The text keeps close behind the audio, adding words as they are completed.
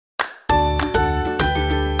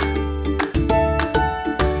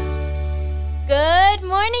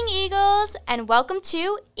Eagles, and welcome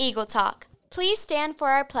to Eagle Talk. Please stand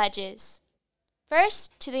for our pledges.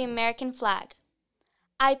 First, to the American flag.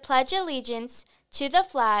 I pledge allegiance to the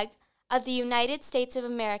flag of the United States of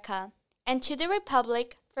America and to the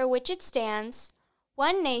republic for which it stands,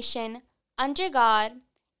 one nation, under God,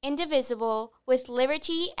 indivisible, with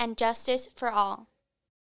liberty and justice for all.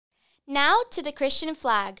 Now to the Christian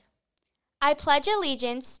flag. I pledge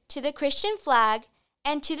allegiance to the Christian flag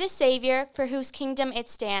and to the Savior for whose kingdom it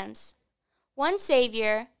stands. One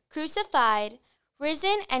Savior, crucified,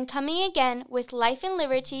 risen, and coming again with life and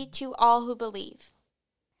liberty to all who believe.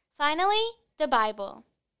 Finally, the Bible.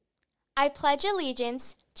 I pledge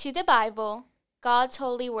allegiance to the Bible, God's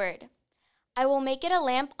holy word. I will make it a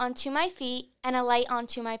lamp unto my feet and a light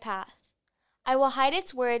unto my path. I will hide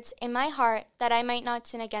its words in my heart that I might not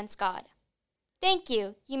sin against God. Thank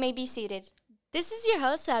you. You may be seated. This is your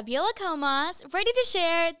host, Fabiola Comas, ready to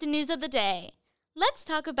share the news of the day. Let's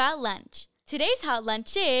talk about lunch. Today's hot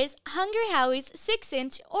lunch is Hungry Howie's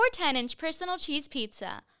 6-inch or 10-inch personal cheese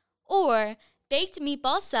pizza, or baked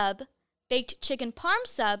meatball sub, baked chicken parm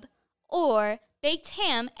sub, or baked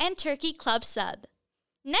ham and turkey club sub.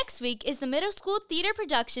 Next week is the middle school theater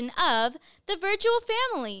production of The Virtual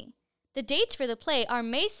Family. The dates for the play are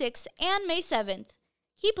May 6th and May 7th.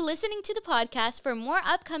 Keep listening to the podcast for more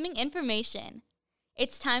upcoming information.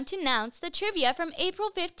 It's time to announce the trivia from April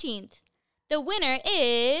 15th. The winner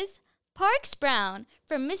is Parks Brown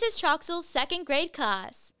from Mrs. Troxell's 2nd grade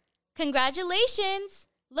class. Congratulations!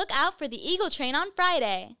 Look out for the Eagle Train on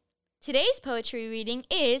Friday. Today's poetry reading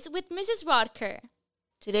is with Mrs. Rodker.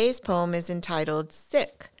 Today's poem is entitled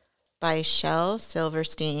Sick by Shel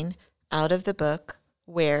Silverstein out of the book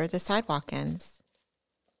Where the Sidewalk Ends.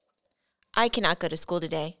 I cannot go to school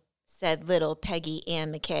today, said little Peggy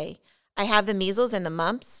Ann McKay. I have the measles and the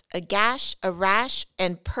mumps, a gash, a rash,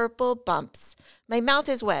 and purple bumps. My mouth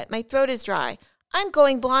is wet, my throat is dry. I'm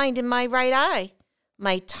going blind in my right eye.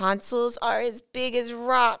 My tonsils are as big as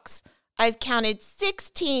rocks. I've counted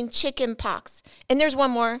 16 chicken pox. And there's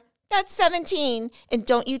one more. That's 17. And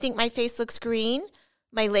don't you think my face looks green?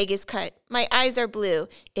 My leg is cut. My eyes are blue.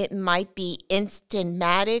 It might be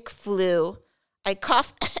instamatic flu. I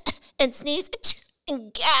cough and sneeze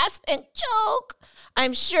and gasp and choke.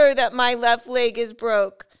 I'm sure that my left leg is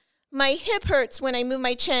broke. My hip hurts when I move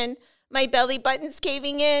my chin. My belly button's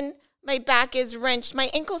caving in. My back is wrenched. My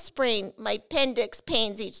ankle sprained. My appendix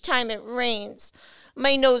pains each time it rains.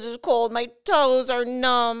 My nose is cold. My toes are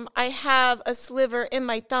numb. I have a sliver in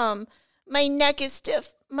my thumb. My neck is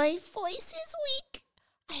stiff. My voice is weak.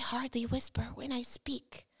 I hardly whisper when I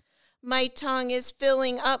speak. My tongue is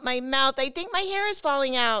filling up my mouth. I think my hair is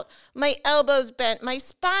falling out. My elbow's bent. My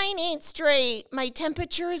spine ain't straight. My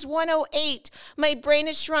temperature is 108. My brain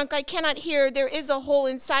is shrunk. I cannot hear. There is a hole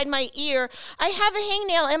inside my ear. I have a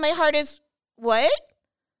hangnail and my heart is... What?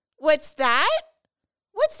 What's that?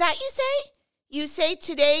 What's that you say? You say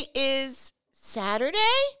today is Saturday?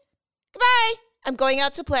 Goodbye. I'm going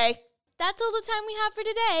out to play. That's all the time we have for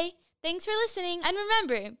today. Thanks for listening, and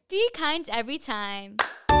remember, be kind every time.